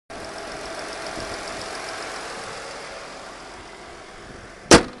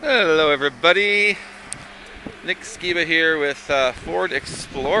Hello everybody, Nick Skiba here with Ford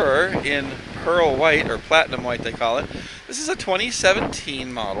Explorer in pearl white, or platinum white they call it. This is a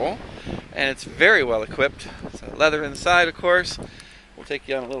 2017 model and it's very well equipped. It's leather inside, of course. We'll take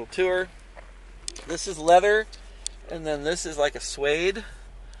you on a little tour. This is leather, and then this is like a suede.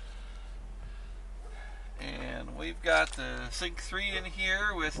 And we've got the Sync 3 in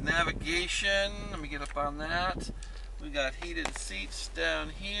here with navigation. Let me get up on that. We got heated seats down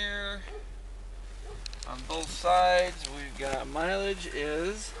here on both sides. We've got mileage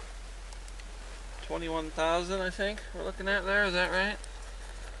is 21,000, I think we're looking at there. Is that right?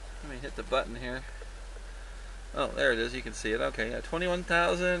 Let me hit the button here. Oh, there it is. You can see it. Okay, yeah,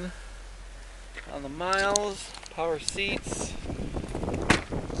 21,000 on the miles. Power seats.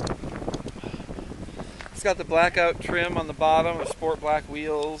 It's got the Blackout trim on the bottom with sport black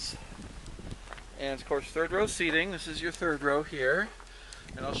wheels. And of course, third row seating. This is your third row here.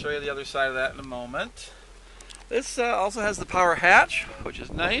 And I'll show you the other side of that in a moment. This also has the power hatch, which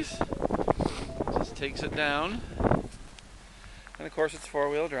is nice. Just takes it down. And of course, it's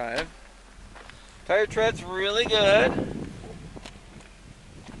four-wheel drive. Tire tread's really good.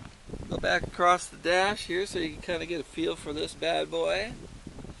 Go back across the dash here so you can kind of get a feel for this bad boy.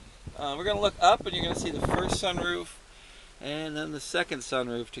 We're going to look up and you're going to see the first sunroof and then the second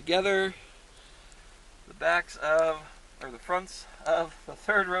sunroof together. The backs of, or the fronts of the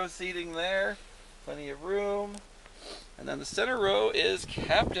third row seating there. Plenty of room. And then the center row is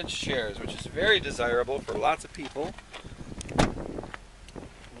captain's chairs, which is very desirable for lots of people.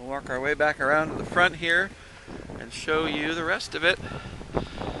 We'll walk our way back around to the front here and show you the rest of it.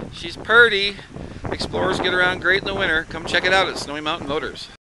 She's purty. Explorers get around great in the winter. Come check it out at Snowy Mountain Motors.